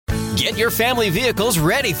Get your family vehicles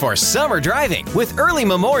ready for summer driving with early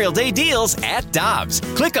Memorial Day deals at Dobbs.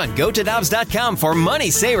 Click on GoToDobbs.com for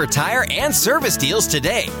money saver tire and service deals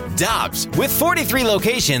today. Dobbs, with 43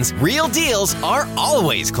 locations, real deals are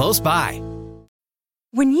always close by.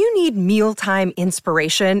 When you need mealtime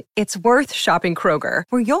inspiration, it's worth shopping Kroger,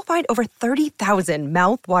 where you'll find over 30,000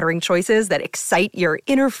 mouth-watering choices that excite your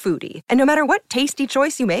inner foodie. And no matter what tasty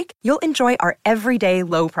choice you make, you'll enjoy our everyday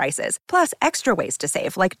low prices, plus extra ways to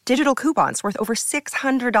save, like digital coupons worth over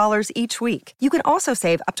 $600 each week. You can also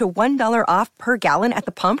save up to $1 off per gallon at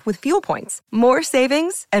the pump with fuel points. More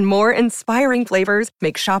savings and more inspiring flavors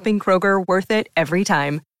make shopping Kroger worth it every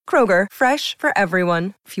time. Kroger, fresh for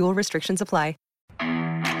everyone. Fuel restrictions apply.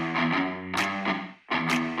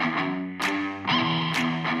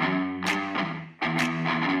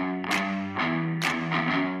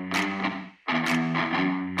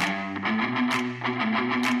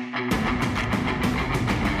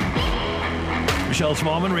 Michelle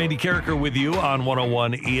Smallman, Randy Carricker with you on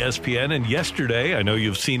 101 ESPN. And yesterday, I know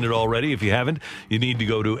you've seen it already. If you haven't, you need to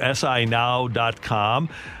go to sinow.com.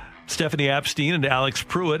 Stephanie Epstein and Alex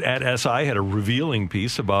Pruitt at SI had a revealing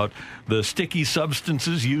piece about the sticky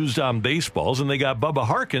substances used on baseballs. And they got Bubba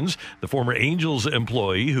Harkins, the former Angels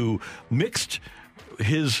employee, who mixed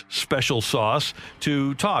his special sauce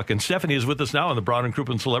to talk. And Stephanie is with us now on the Brown and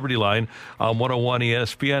Crouppen Celebrity Line on 101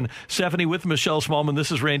 ESPN. Stephanie with Michelle Smallman.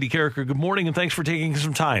 This is Randy Carricker. Good morning, and thanks for taking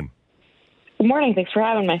some time. Good morning. Thanks for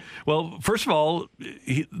having me. Well, first of all,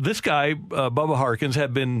 this guy, Bubba Harkins,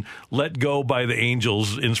 had been let go by the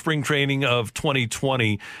Angels in spring training of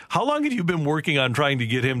 2020. How long have you been working on trying to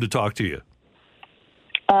get him to talk to you?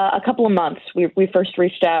 A couple of months. We first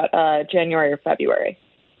reached out January or February,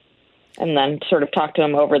 and then sort of talked to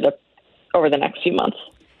him over the next few months.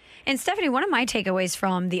 And Stephanie, one of my takeaways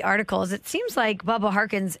from the article is it seems like Bubba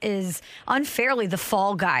Harkins is unfairly the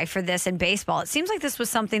fall guy for this in baseball. It seems like this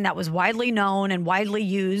was something that was widely known and widely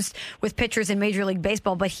used with pitchers in Major League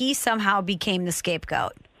Baseball, but he somehow became the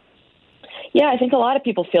scapegoat. Yeah, I think a lot of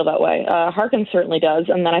people feel that way. Harkins certainly does.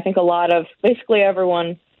 And then I think a lot of basically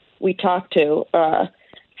everyone we talked to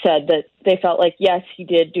said that they felt like, yes, he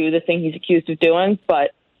did do the thing he's accused of doing,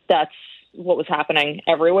 but that's what was happening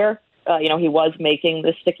everywhere. He was making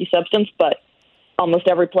this sticky substance, but almost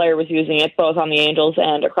every player was using it, both on the Angels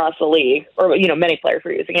and across the league, or, many players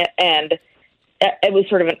were using it. And it was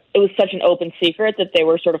such an open secret that they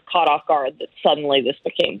were sort of caught off guard that suddenly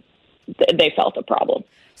they felt a problem.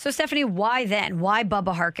 So, Stephanie, why then? Why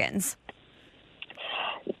Bubba Harkins?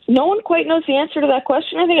 No one quite knows the answer to that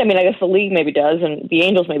question, I think. I guess the league maybe does, and the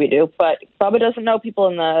Angels maybe do, but Bubba doesn't know. People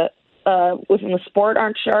within the sport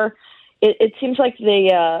aren't sure. It seems like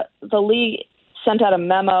the league sent out a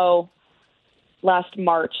memo last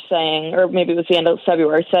March saying, or maybe it was the end of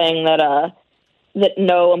February, saying that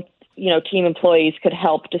no team employees could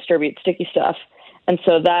help distribute sticky stuff, and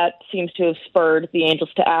so that seems to have spurred the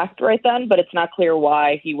Angels to act right then. But it's not clear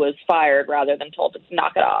why he was fired rather than told to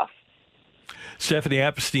knock it off. Stephanie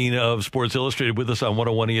Epstein of Sports Illustrated with us on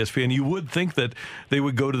 101 ESPN. You would think that they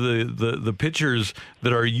would go to the pitchers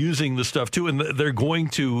that are using the stuff too, and they're going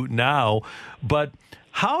to now. But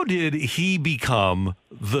how did he become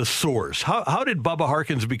the source? How did Bubba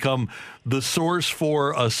Harkins become the source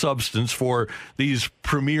for a substance for these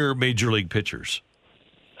premier Major League pitchers?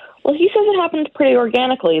 Well, he says it happened pretty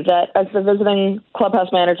organically, that as the visiting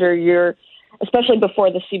clubhouse manager, especially before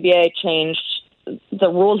the CBA changed the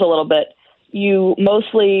rules a little bit,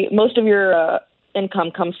 most of your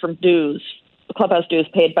income comes from dues, clubhouse dues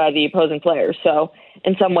paid by the opposing players. So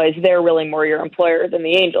in some ways, they're really more your employer than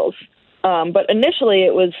the Angels. But initially,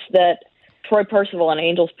 it was that Troy Percival, an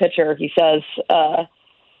Angels pitcher, he says,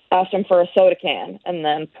 asked him for a soda can and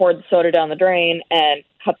then poured the soda down the drain and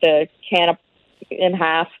cut the can up in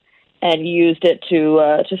half and used it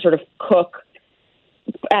to sort of cook.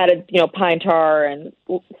 Added, pine tar and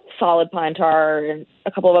solid pine tar and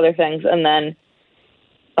a couple of other things, and then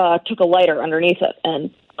took a lighter underneath it and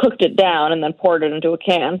cooked it down and then poured it into a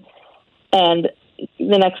can. And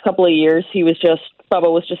the next couple of years,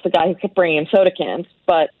 Bubba was just the guy who kept bringing him soda cans.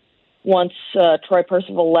 But once Troy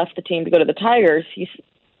Percival left the team to go to the Tigers,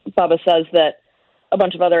 Bubba says that a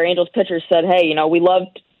bunch of other Angels pitchers said, hey, we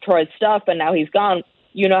loved Troy's stuff, and now he's gone.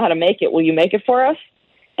 You know how to make it. Will you make it for us?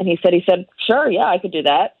 And he said, sure, yeah, I could do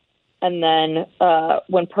that. And then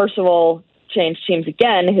when Percival changed teams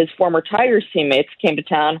again, his former Tigers teammates came to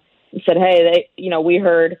town and said, hey, we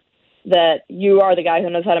heard that you are the guy who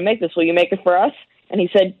knows how to make this. Will you make it for us? And he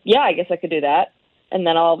said, yeah, I guess I could do that. And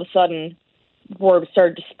then all of a sudden, word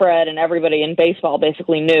started to spread, and everybody in baseball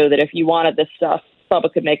basically knew that if you wanted this stuff,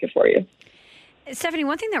 Bubba could make it for you. Stephanie,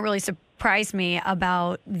 one thing that really surprised me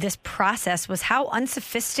about this process was how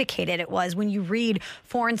unsophisticated it was. When you read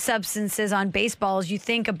foreign substances on baseballs, you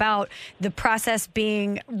think about the process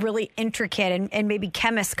being really intricate and maybe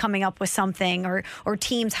chemists coming up with something or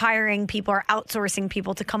teams hiring people or outsourcing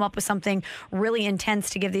people to come up with something really intense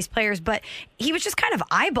to give these players. But he was just kind of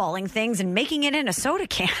eyeballing things and making it in a soda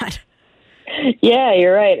can. Yeah,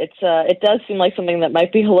 you're right. It does seem like something that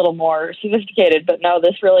might be a little more sophisticated, but no,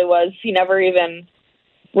 this really was. He never even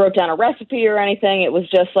wrote down a recipe or anything. It was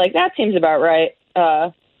just like, that seems about right.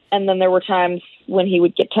 And then there were times when he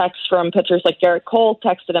would get texts from pitchers like Garrett Cole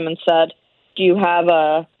texted him and said, do you have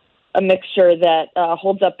a mixture that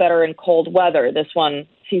holds up better in cold weather? This one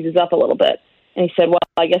seizes up a little bit. And he said, well,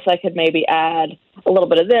 I guess I could maybe add a little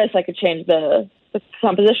bit of this. I could change the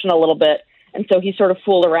composition a little bit. And so he sort of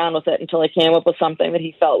fooled around with it until he came up with something that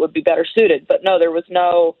he felt would be better suited. But no, there was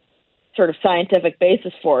no sort of scientific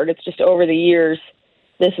basis for it. It's just over the years,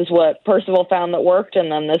 this is what Percival found that worked,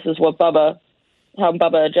 and then this is what how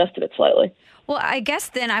Bubba adjusted it slightly. Well, I guess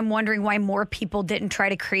then I'm wondering why more people didn't try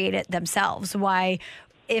to create it themselves. Why,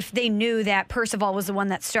 if they knew that Percival was the one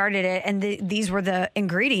that started it and these were the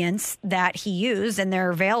ingredients that he used and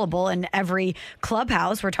they're available in every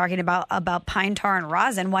clubhouse, we're talking about pine tar and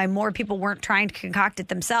rosin, why more people weren't trying to concoct it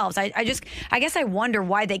themselves. I guess I wonder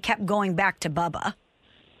why they kept going back to Bubba.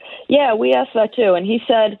 Yeah, we asked that too. And he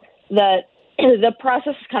said that the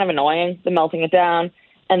process is kind of annoying, the melting it down,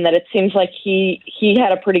 and that it seems like he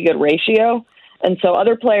had a pretty good ratio. And so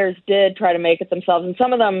other players did try to make it themselves, and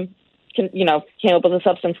some of them came up with a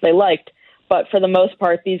substance they liked. But for the most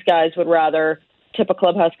part, these guys would rather tip a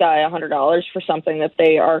clubhouse guy $100 for something that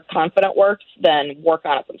they are confident works than work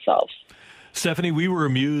on it themselves. Stephanie, we were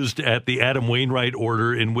amused at the Adam Wainwright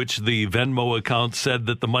order in which the Venmo account said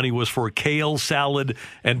that the money was for kale, salad,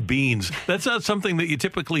 and beans. That's not something that you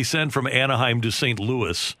typically send from Anaheim to St.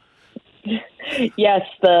 Louis. Yes,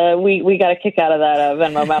 we got a kick out of that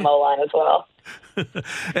Venmo memo line as well.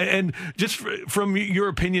 And just from your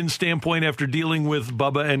opinion standpoint, after dealing with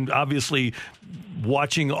Bubba and obviously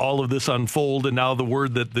watching all of this unfold, and now the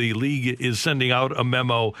word that the league is sending out a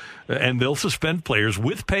memo and they'll suspend players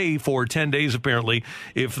with pay for 10 days, apparently,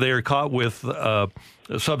 if they're caught with a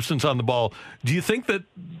substance on the ball. Do you think that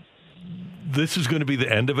this is going to be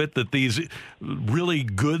the end of it, that these really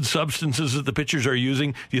good substances that the pitchers are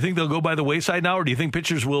using, do you think they'll go by the wayside now, or do you think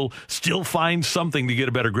pitchers will still find something to get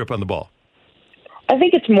a better grip on the ball? I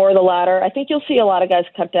think it's more the latter. I think you'll see a lot of guys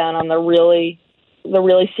cut down on the really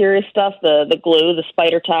serious stuff, the glue, the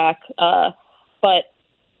spider tack. But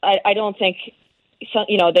I don't think,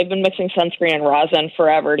 they've been mixing sunscreen and rosin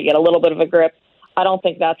forever to get a little bit of a grip. I don't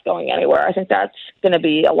think that's going anywhere. I think that's going to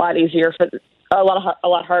be a lot easier a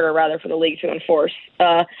lot harder rather for the league to enforce.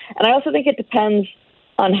 And I also think it depends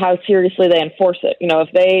on how seriously they enforce it.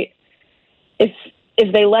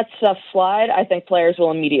 If they let stuff slide, I think players will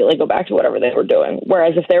immediately go back to whatever they were doing.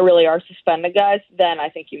 Whereas if they really are suspended guys, then I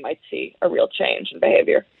think you might see a real change in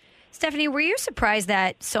behavior. Stephanie, were you surprised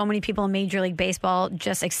that so many people in Major League Baseball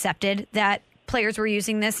just accepted that players were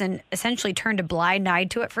using this and essentially turned a blind eye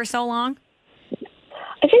to it for so long?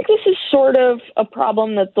 I think this is sort of a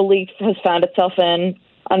problem that the league has found itself in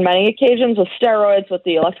on many occasions with steroids, with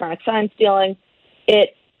the electronic sign stealing.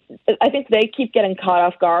 I think they keep getting caught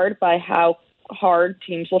off guard by how hard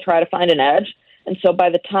teams will try to find an edge. And so by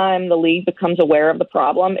the time the league becomes aware of the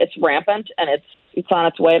problem, it's rampant and it's on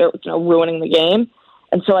its way to ruining the game.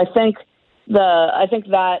 And so I think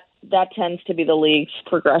that tends to be the league's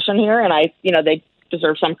progression here. And they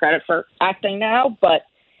deserve some credit for acting now, but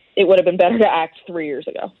it would have been better to act 3 years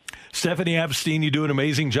ago. Stephanie Apstein, you do an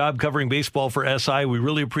amazing job covering baseball for SI. We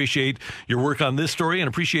really appreciate your work on this story and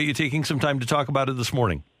appreciate you taking some time to talk about it this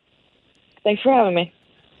morning. Thanks for having me.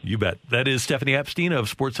 You bet. That is Stephanie Apstein of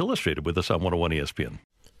Sports Illustrated with us on 101 ESPN.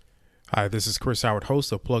 Hi, this is Chris Howard,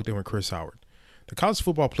 host of Plugged In with Chris Howard. The College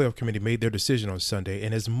Football Playoff Committee made their decision on Sunday,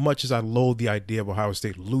 and as much as I loathe the idea of Ohio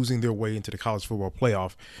State losing their way into the College Football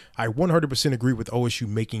Playoff, I 100% agree with OSU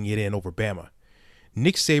making it in over Bama.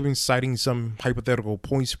 Nick Saban citing some hypothetical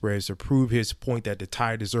point spreads to prove his point that the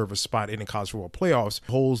Tide deserve a spot in the College Football Playoffs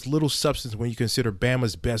holds little substance when you consider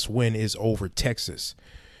Bama's best win is over Texas.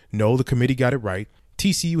 No, the committee got it right.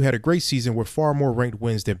 TCU had a great season with far more ranked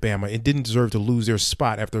wins than Bama and didn't deserve to lose their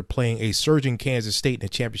spot after playing a surging Kansas State in a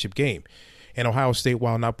championship game. And Ohio State,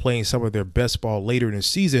 while not playing some of their best ball later in the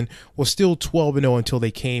season, was still 12-0 until they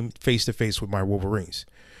came face-to-face with my Wolverines.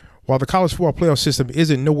 While the college football playoff system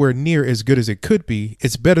isn't nowhere near as good as it could be,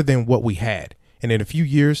 it's better than what we had. And in a few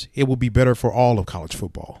years, it will be better for all of college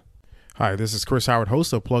football. Hi, this is Chris Howard,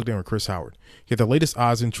 host of Plugged In with Chris Howard. Get the latest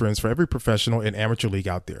odds and trends for every professional and amateur league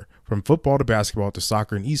out there. From football to basketball to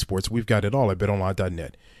soccer and esports, we've got it all at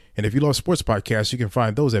BetOnline.net. And if you love sports podcasts, you can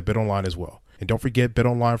find those at BetOnline as well. And don't forget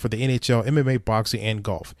BetOnline for the NHL, MMA, boxing, and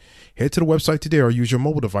golf. Head to the website today or use your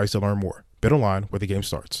mobile device to learn more. BetOnline, where the game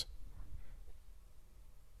starts.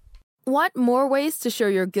 Want more ways to show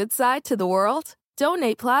your good side to the world?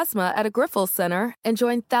 Donate plasma at a Grifols Center and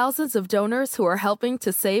join thousands of donors who are helping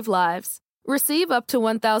to save lives. Receive up to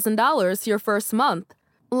 $1,000 your first month.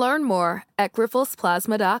 Learn more at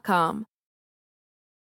grifolsplasma.com.